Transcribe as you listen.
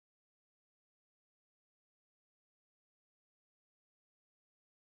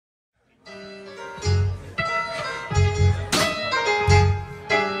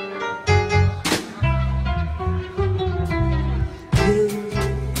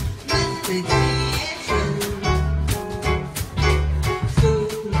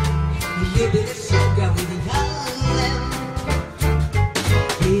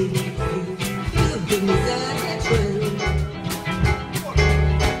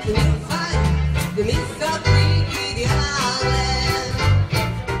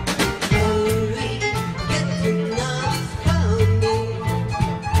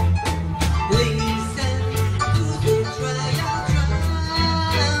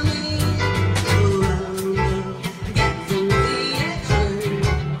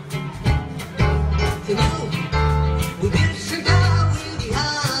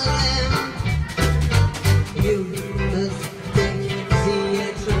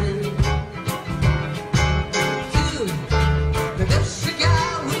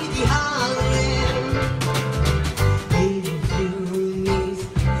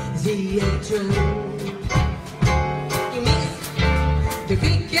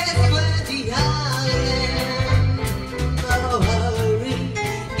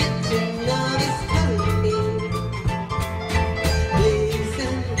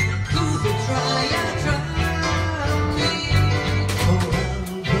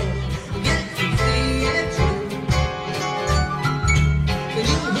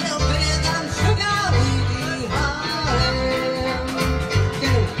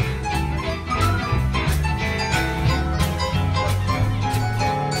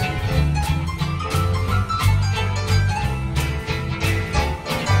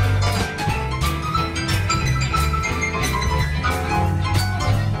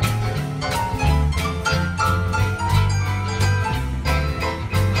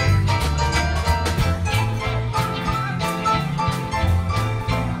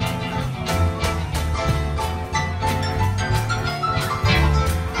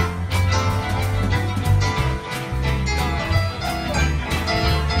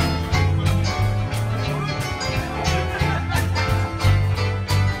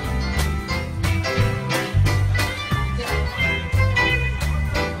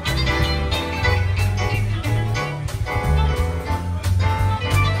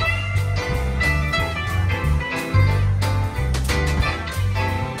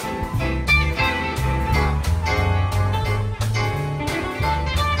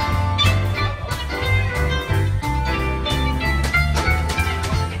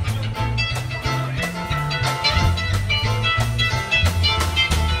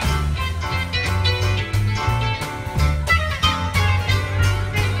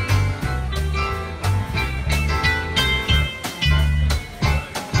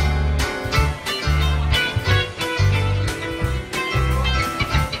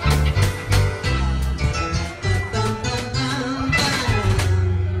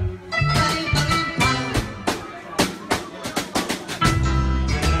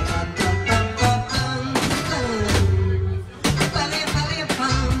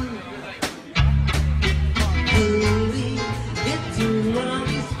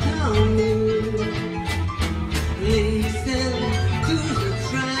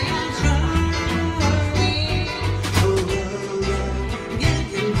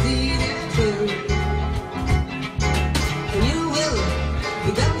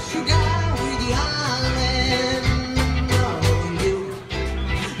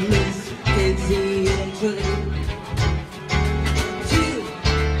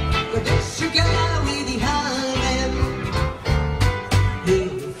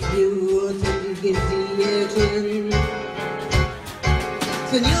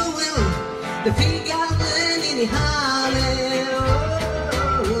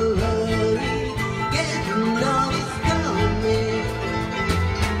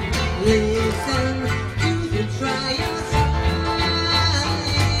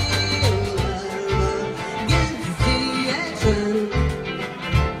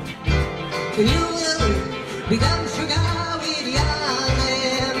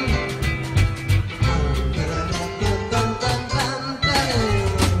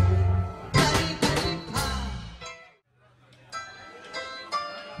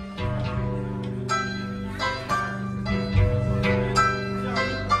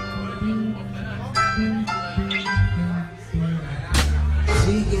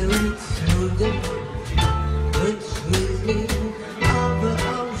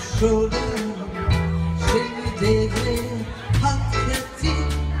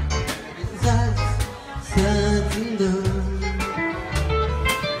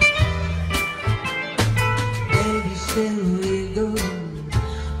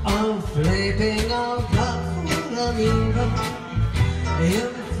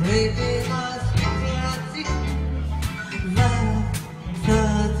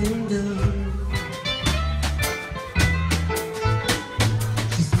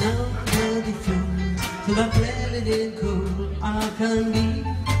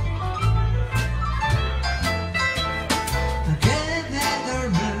I can't thank her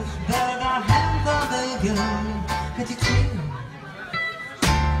much, but I have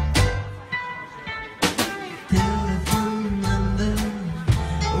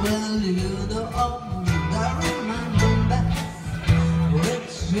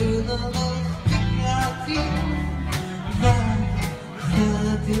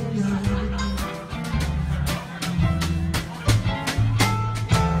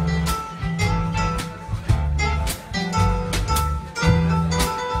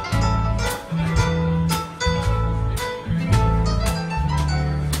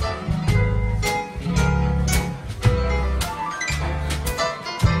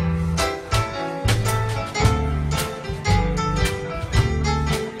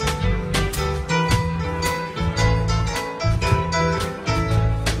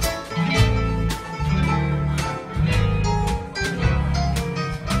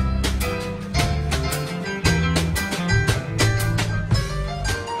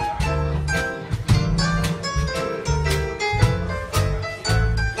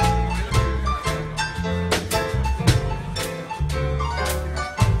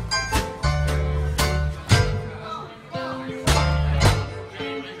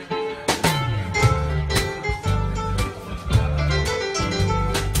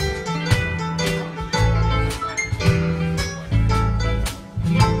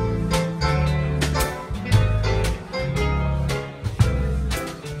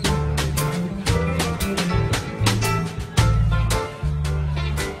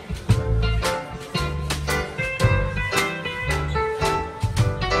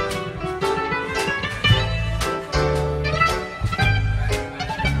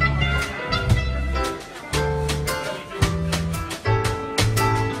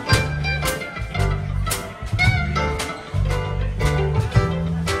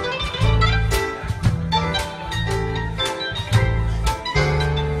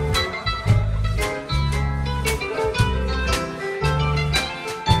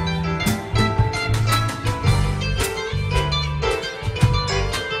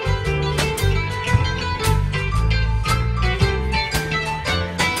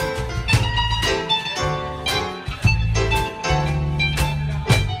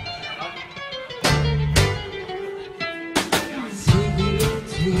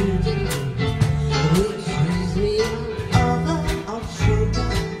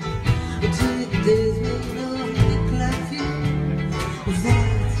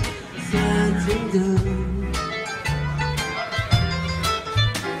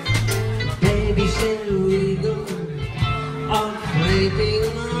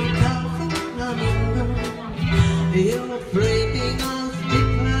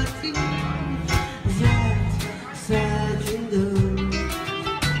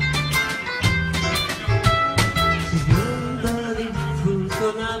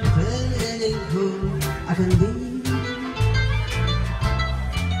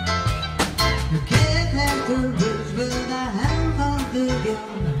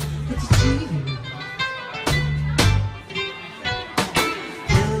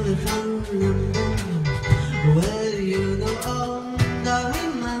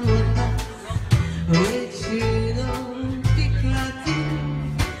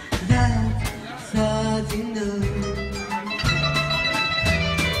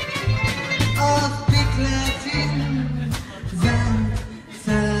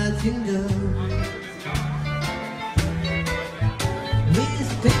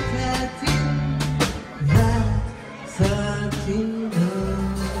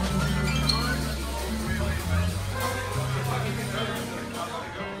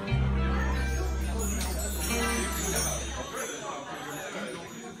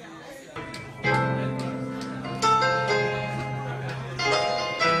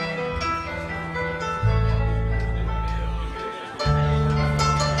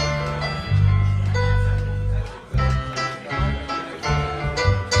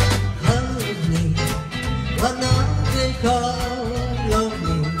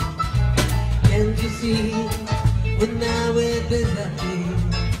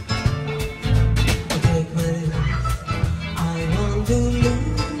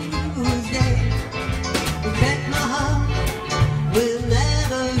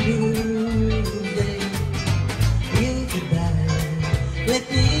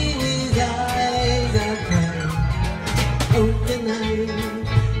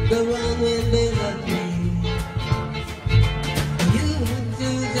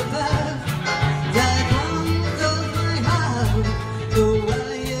That one goes my heart.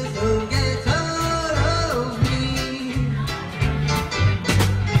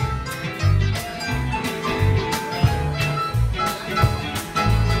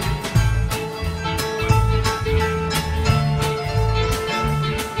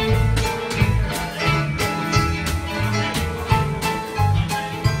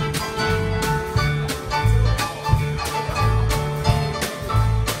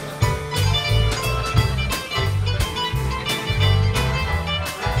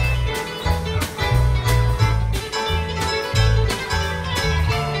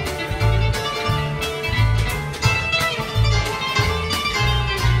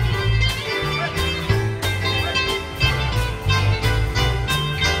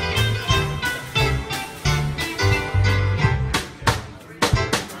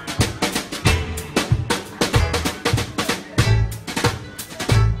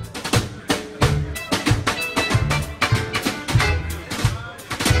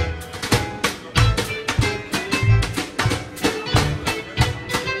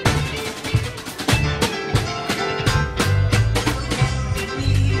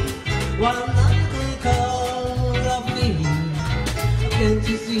 one night call of me. Can't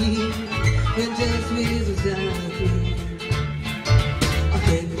you see? When just with society, I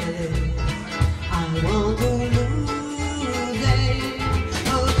can't let I want to lose it.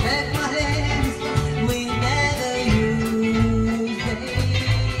 Oh, take my hands, we never use it.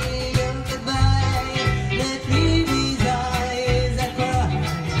 Goodbye, let me be eyes that cry.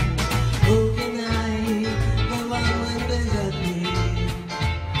 Oh, can I go on and desert me?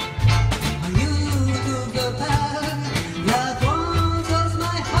 You took the path that once was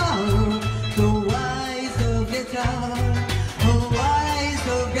my heart. So why so guitar? Oh, why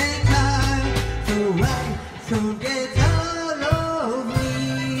so guitar? So why so guitar of me?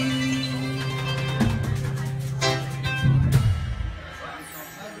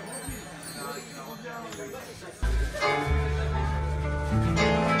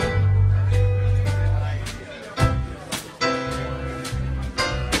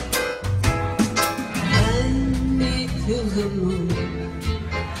 Send me to the moon,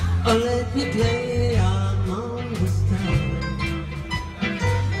 or let me play among the stars.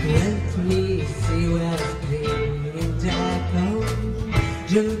 Let me see where spring jackal,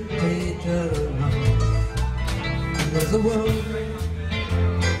 je t'étonne. There's a world,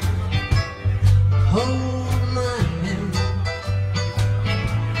 hold my hand.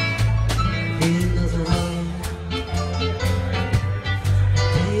 In the sun,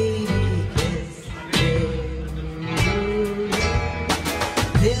 baby, kiss me.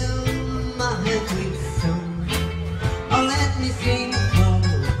 Fill my head with song, or let me sing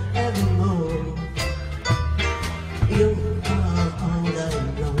forevermore. You are all I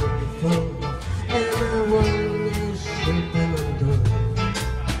know for, and I wanna ship and adore.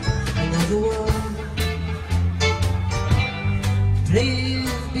 Another one,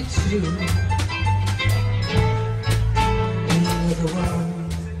 please be true. Another one,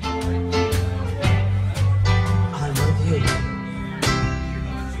 I love you.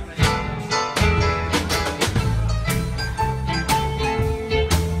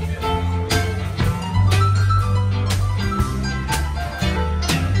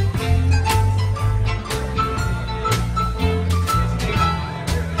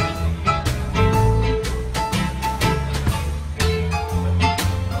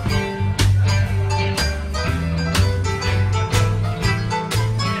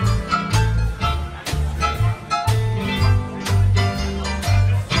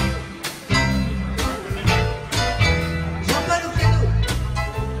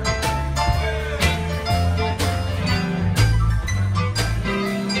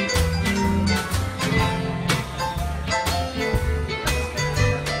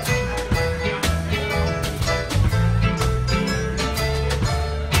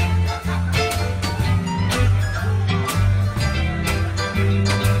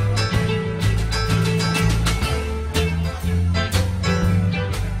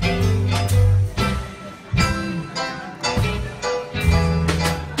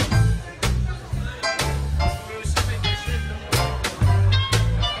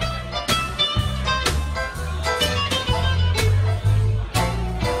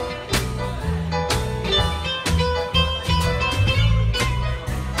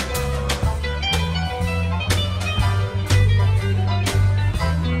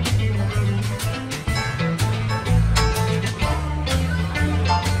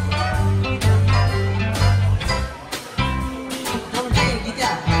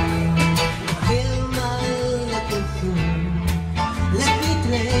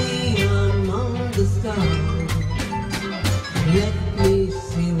 Let me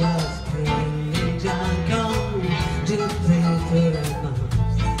see what's coming, John, come, just play for the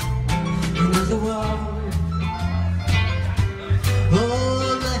mouse. And there's a wall,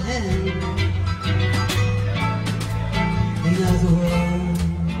 hold my hand. And there's a wall,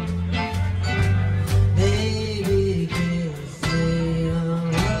 baby, kiss me, oh,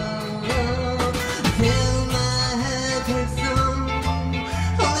 fill my head with song,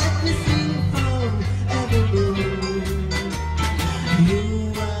 oh, let me sing forevermore. You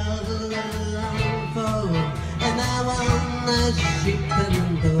are the love for, and I wanna ship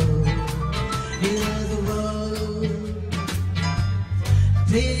and go. Here's the world,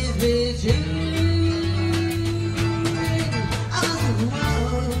 please be true. I'm the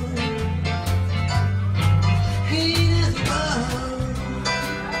world, here's the world.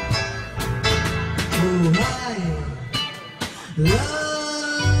 Oh, I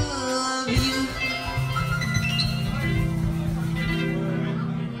love you.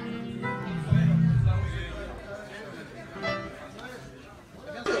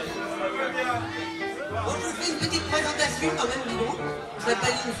 Bon, je vous fais une petite présentation quand même du groupe.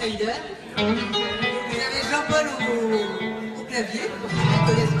 s'appelle In-Cider. Vous avez Jean-Paul au clavier, pour ceux qui ne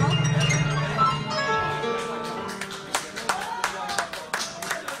connaissent pas.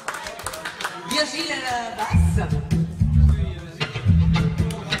 Virgile à la basse.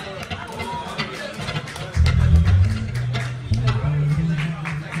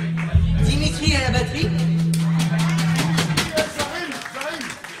 Dimitri à la batterie.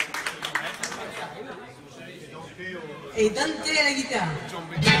 Et Dante à la guitare.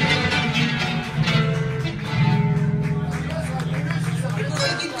 Et pour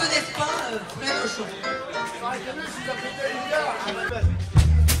ceux qui ne connaissent pas, Fred au chant.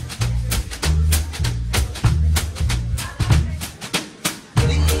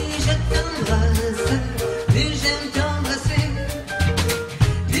 Plus je t'embrasse, plus j'aime t'embrasser.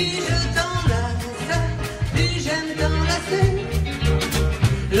 Plus je t'enlace, plus j'aime t'enlacer.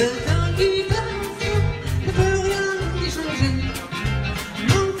 Le temps qui passe ne peut rien y changer.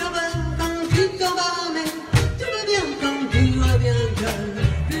 Mon cœur bat quand tu t'en vas, mais tout va bien quand tu reviens.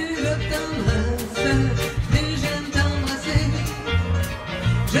 Plus je t'embrasse, plus j'aime t'embrasser.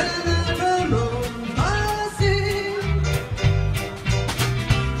 Je ne peux m'en passer.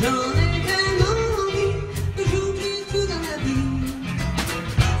 J'en ai tellement envie que j'oublie tout dans la vie.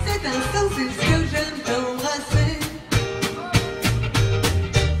 Cet instant, c'est ce que j'aime t'embrasser.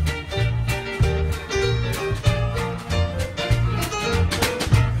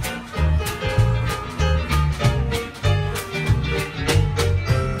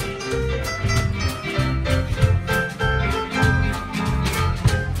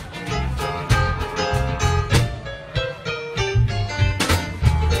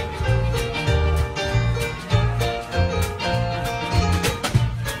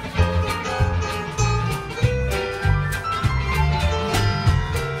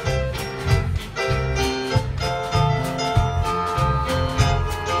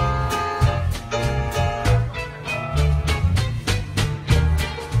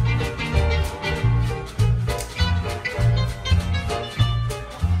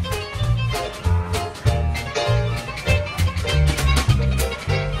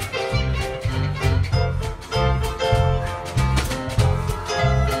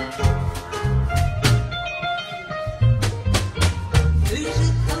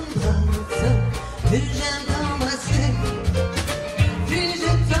 Plus j'aime t'embrasser, plus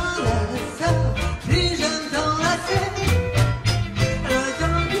je t'enlace, plus j'aime t'enlacer. Le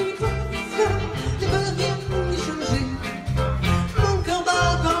temps qui passe ne peut rien y changer. Mon cœur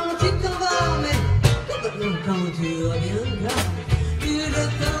bat quand tu t'en vas, mais tout va bien quand tu reviens. Plus je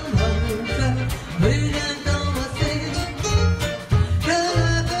t'embrasse, plus j'aime t'embrasser. Je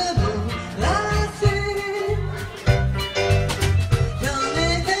ne peux m'enlacer. J'en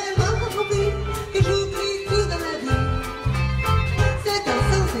ai tellement envie que j'oublie tout dans la vie. Cet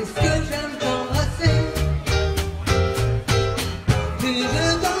instant, c'est ce que j'aime t'embrasser. Plus je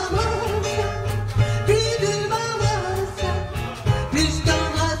t'embrasse, plus tu m'embrasses. Plus je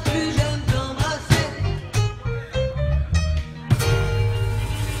t'embrasse, plus j'aime t'embrasser.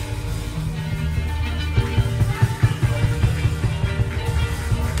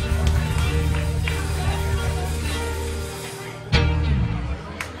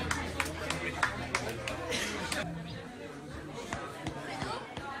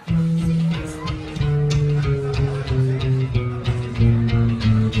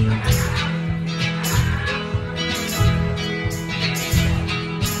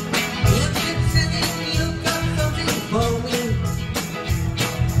 You're fixing it, you've got something for me.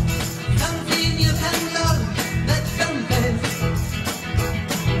 Something you can love, that confess.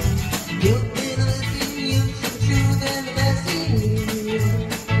 You've been listening, you should choose the best in you.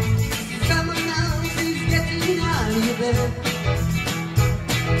 Someone else is getting out of your bed.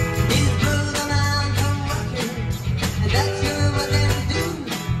 He's brutal and rocking, and that's sure what they'll do.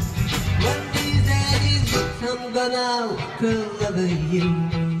 One of these days, I'm gonna walk all over you.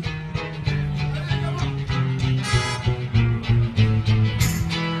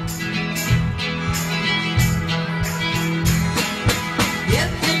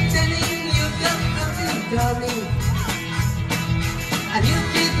 You're pretending you've got something for me, and you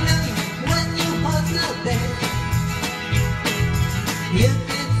keep blue when your heart's not there. You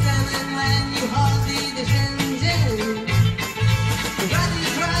keep salmon when you hardly descend. Right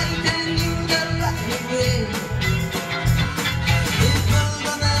is right and you the right way. It's all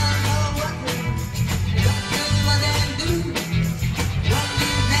the man or walking, that's what they do. One of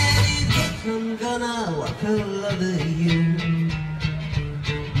these days, I'm gonna walk all over you.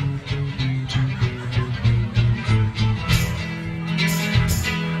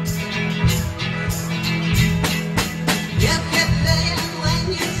 You kept saying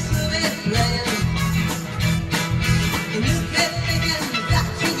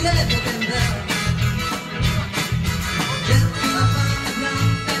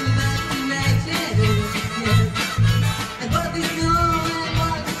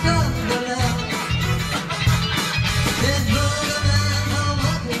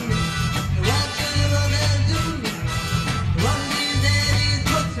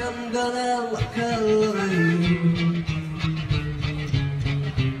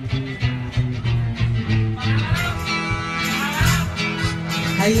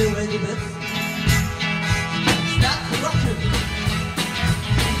Are you ready, Beth? Start rocking.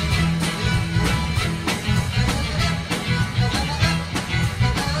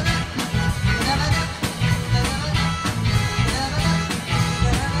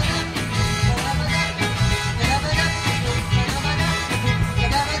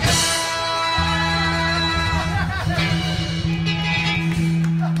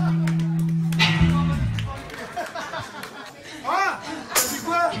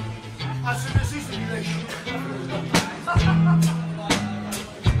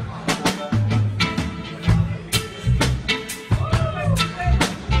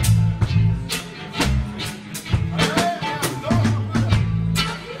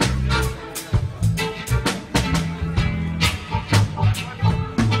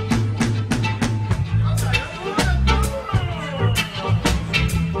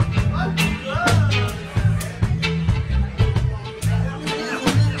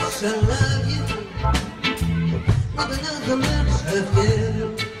 I love you, but another man's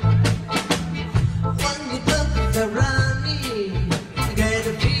left. When you look around me, I get a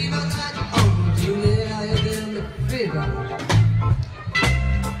fever like on Julia, you get me fever.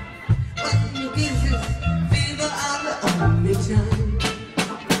 When you kisses, fever are the only time.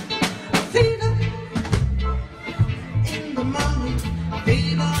 Fever in the morning,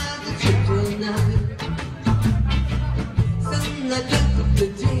 fever at the triple night. Sunlight up the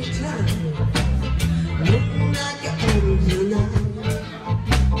daytime, moonlight your arms tonight.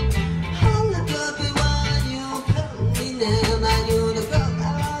 Hold it up while you come me down. I knew the girl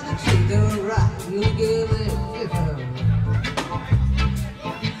out the trigger right. You give me a fever.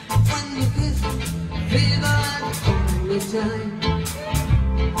 When you kiss, fever at the only time.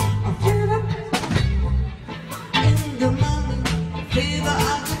 A fever in the morning, fever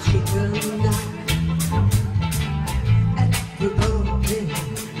at the triple night.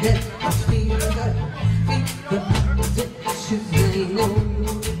 Let us feel that they know.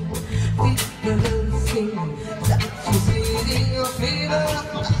 People sing that she's leading your fever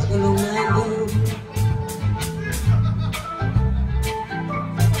along I know.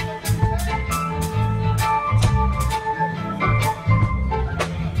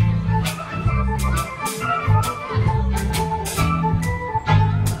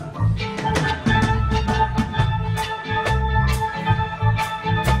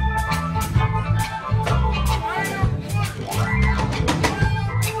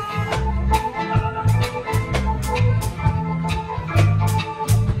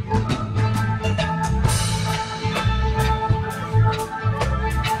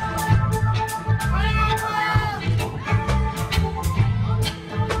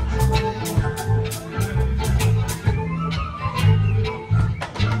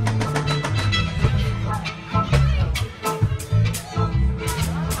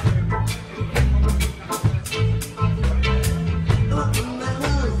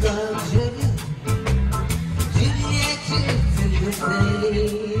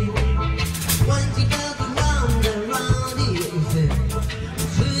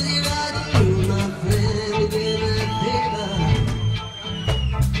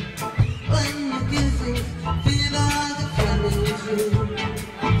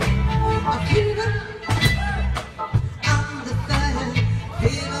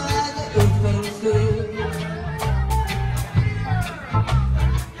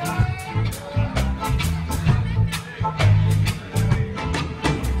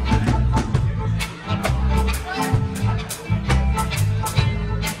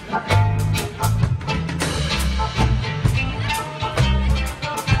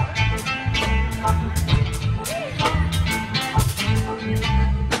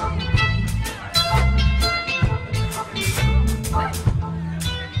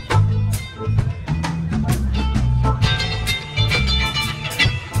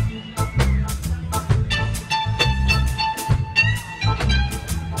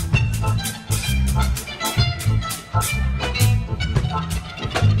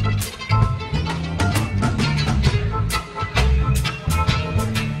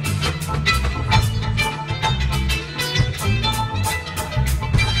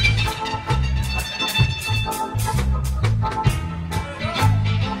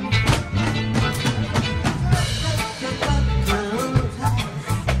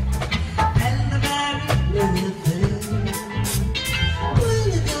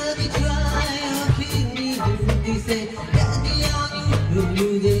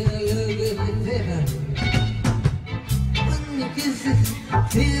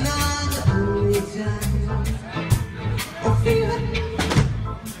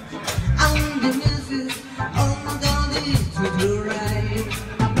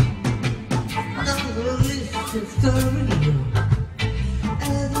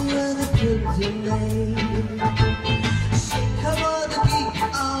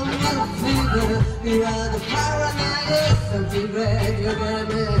 You are the paranoia, something red, you got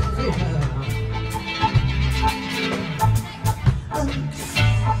me fever.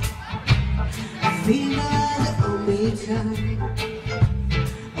 Fever, the only time.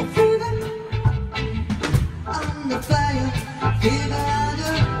 Oh, fever, on the fire. Fever, the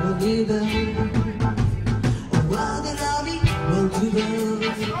only burn. Oh, what the lovely want to burn.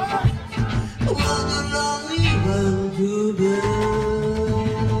 Oh, what the lovely want to burn.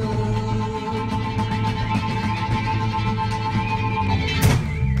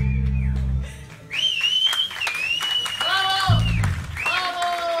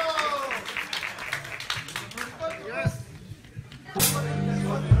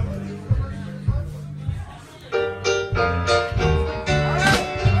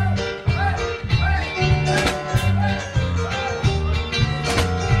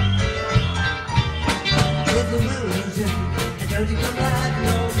 Don't you come back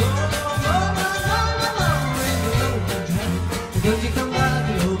no more, don't you come back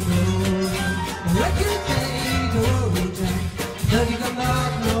no more. What you say, don't you come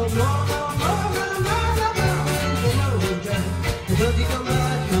back no more, don't you come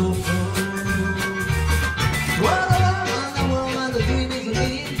back no more. What a woman, the dream is a me.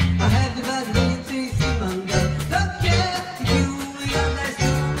 I have the bad dream to see Monday. Don't care if you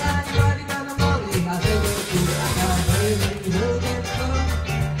understood that you're ready for the morning. I said, don't you come back no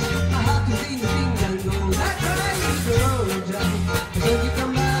more, don't you come back no more. What you say is the road, don't you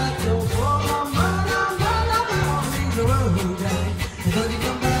come back no more, is the road, don't you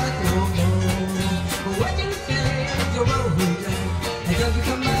come back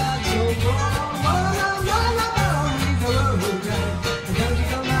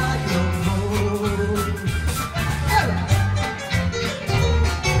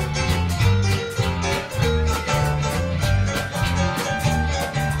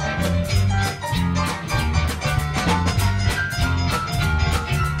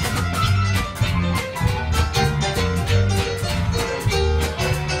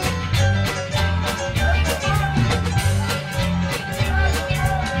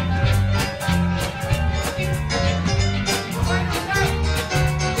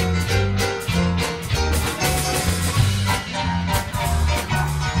more.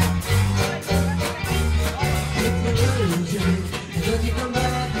 Don't you come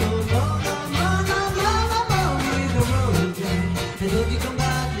back no more, don't you come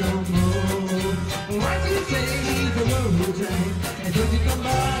back no more. What you say is the road, don't you come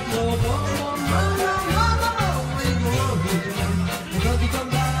back no more, don't you come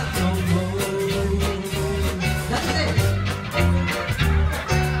back no more. That's it.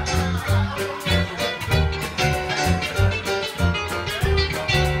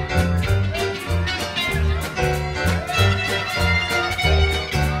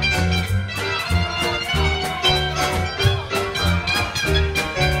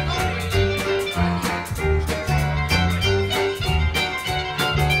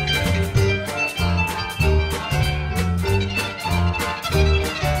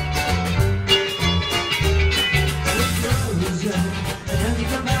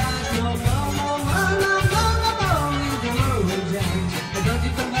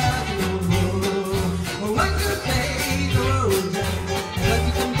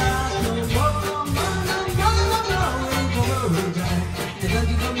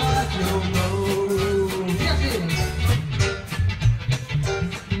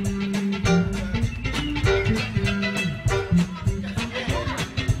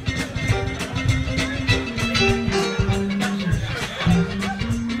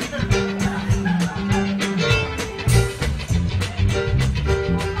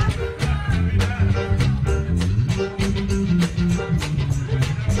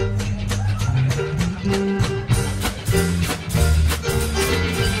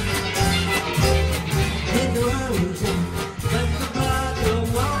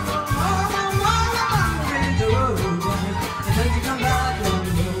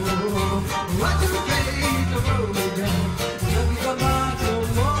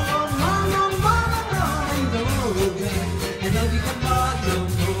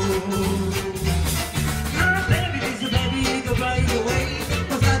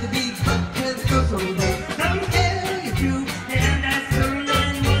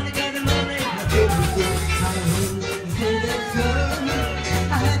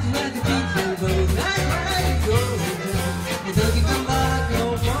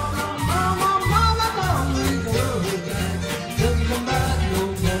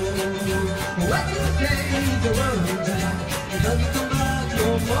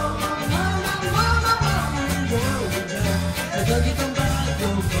 Don't you come back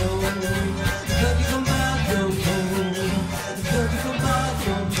no more.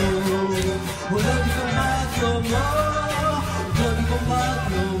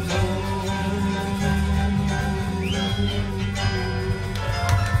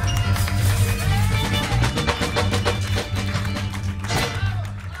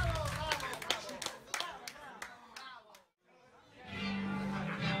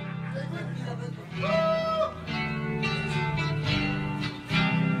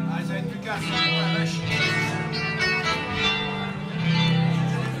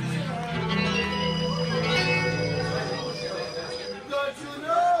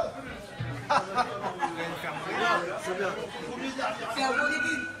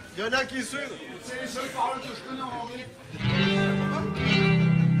 Il y en a qui suivent. C'est les seules paroles que je connais en anglais.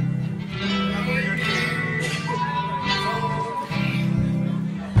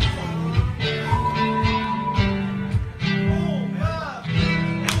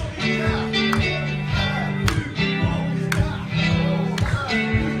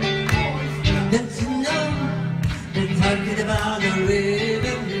 Don't you know they're talking about a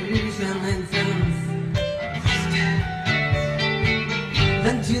revolution and sons?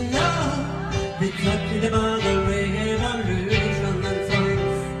 Don't you know they're talking about a revolution and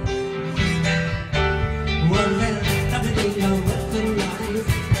sons? Well, they're starting a Western life,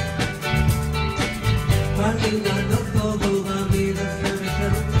 fighting on the photo of the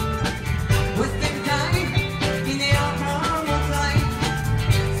solution. Wasting time in the outcome of life.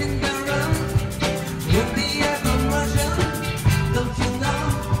 Don't you know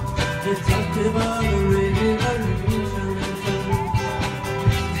they're talking about a revolution and sons?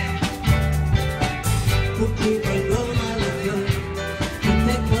 Put people go my return and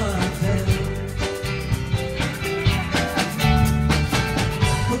take what I tell.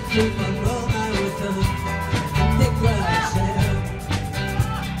 Put people go my return and take what I share.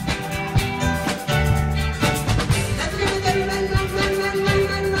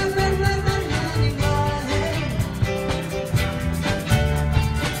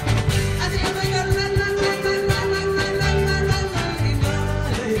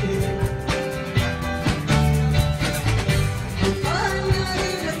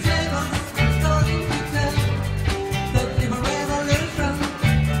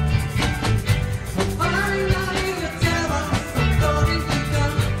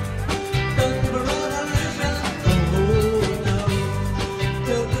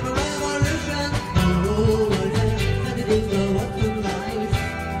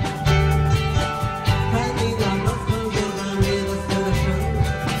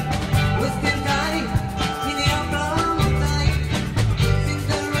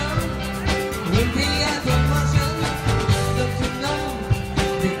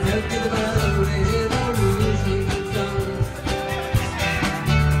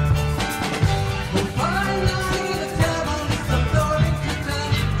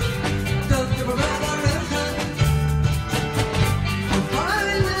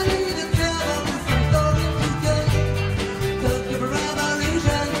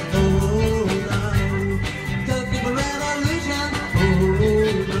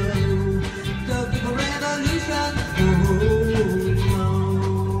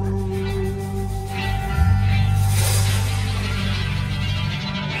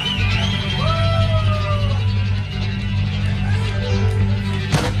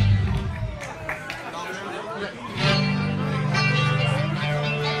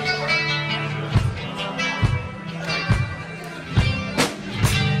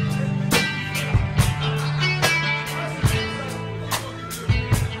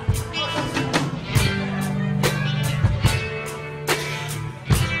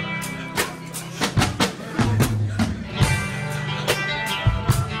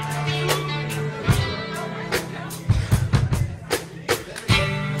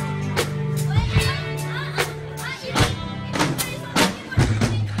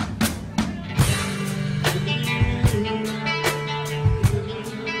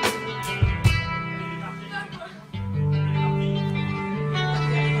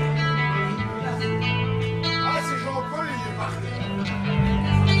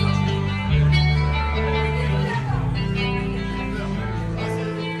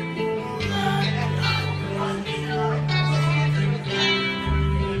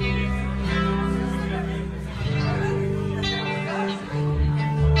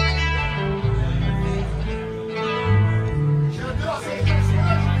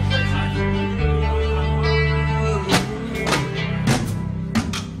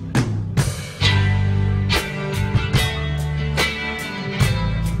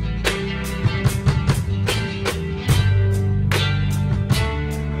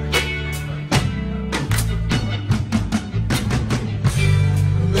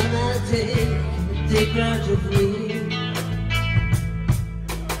 Take charge of me.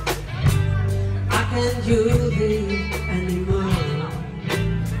 I can't do this anymore.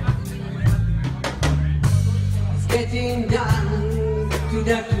 It's getting down to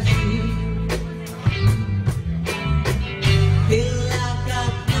dark to see. Feel like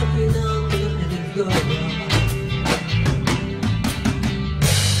I'm nothing on me and it's gone.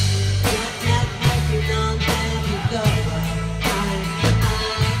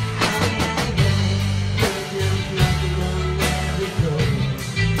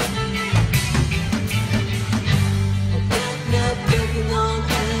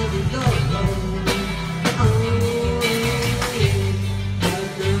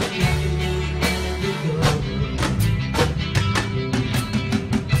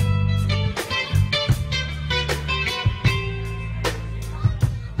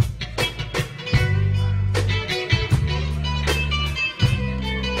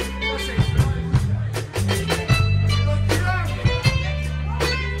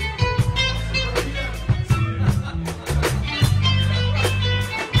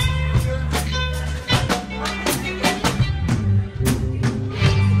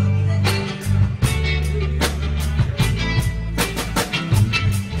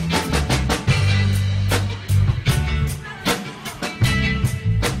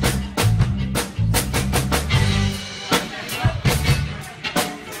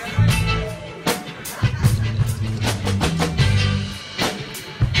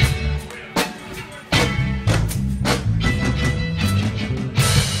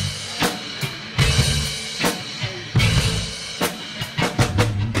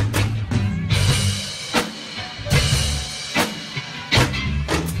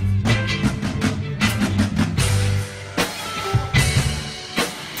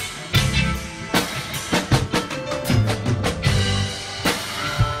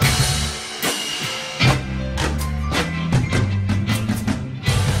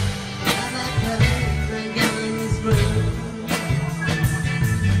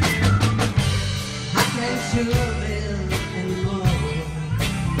 love it anymore.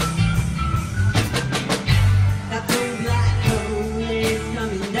 That blue black hole is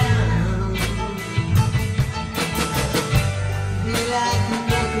coming down. Feel like I'm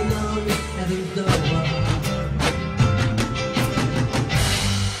knocking on heaven's door.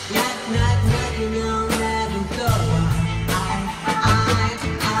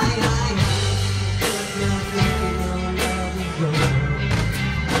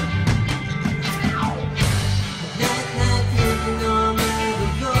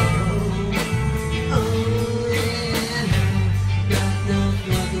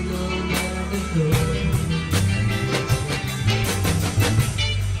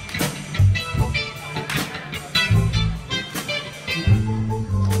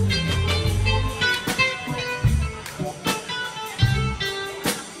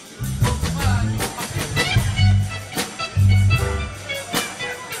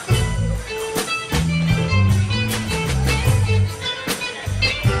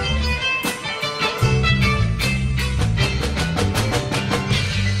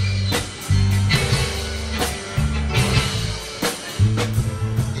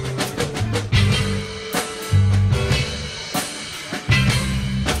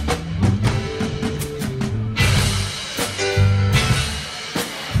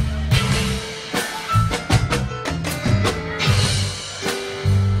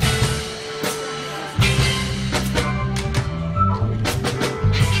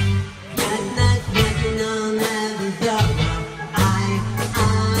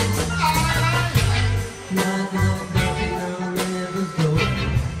 Knocking on heaven's door.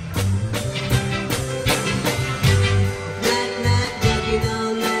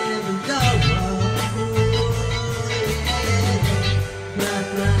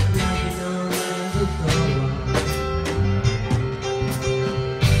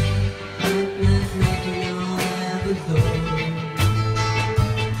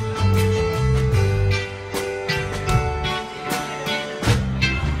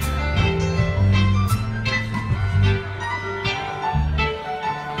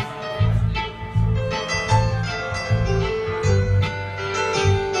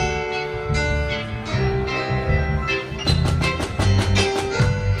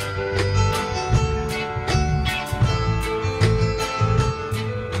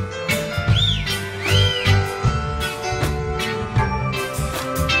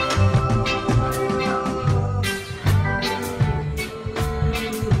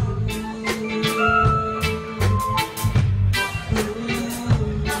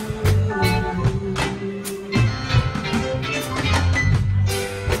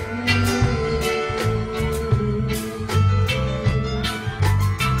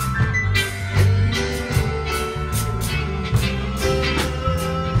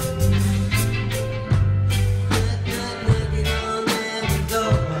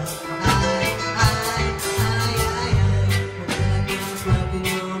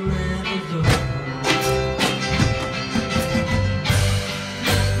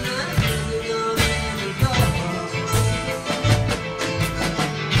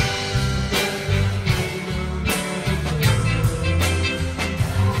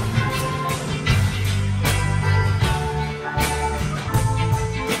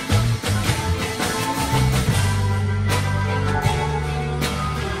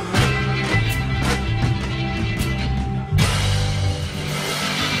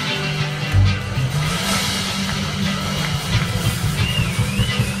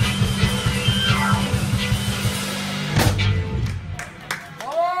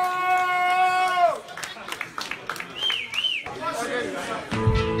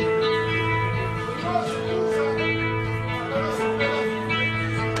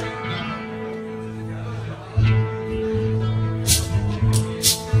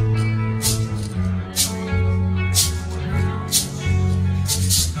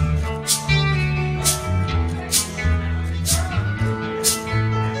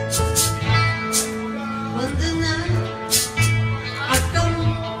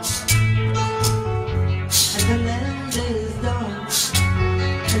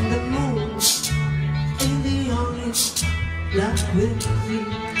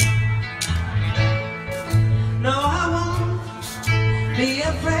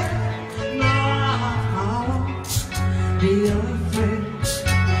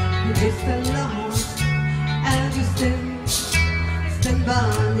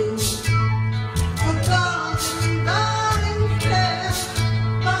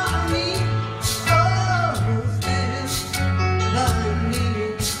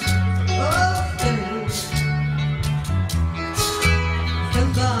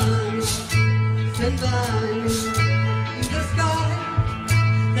 stand by me in the sky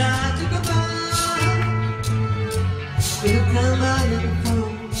that took a bound through the climb and the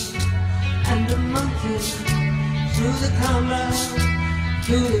fall and the mountains, through the climb,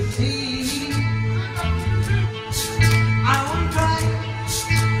 through the sea. I won't cry,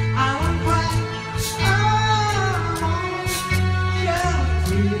 I won't cry, I won't shed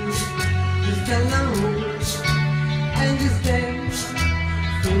tears, just alone and just there,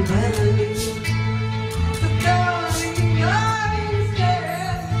 so by me. So darling, darling,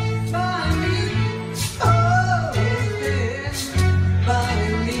 stand by me, oh, stand by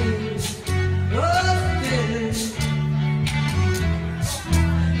me, oh,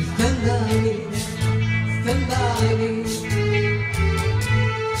 stand by me, stand by me.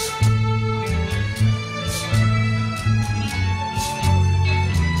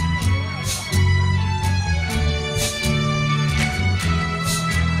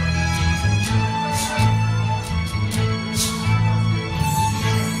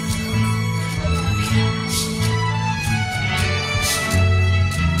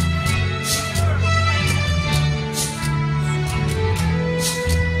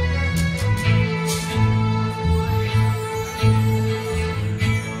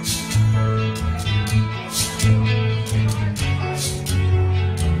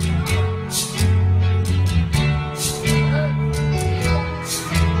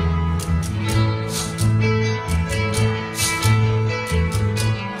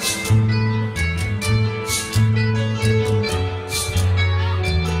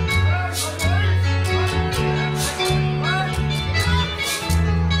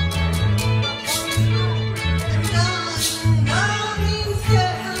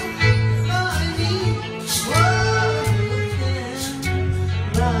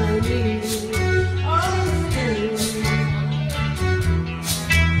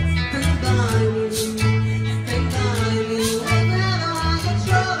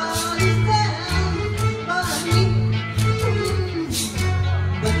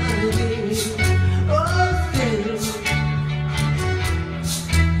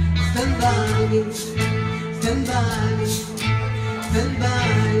 Stand by me, stand by me, stand by me.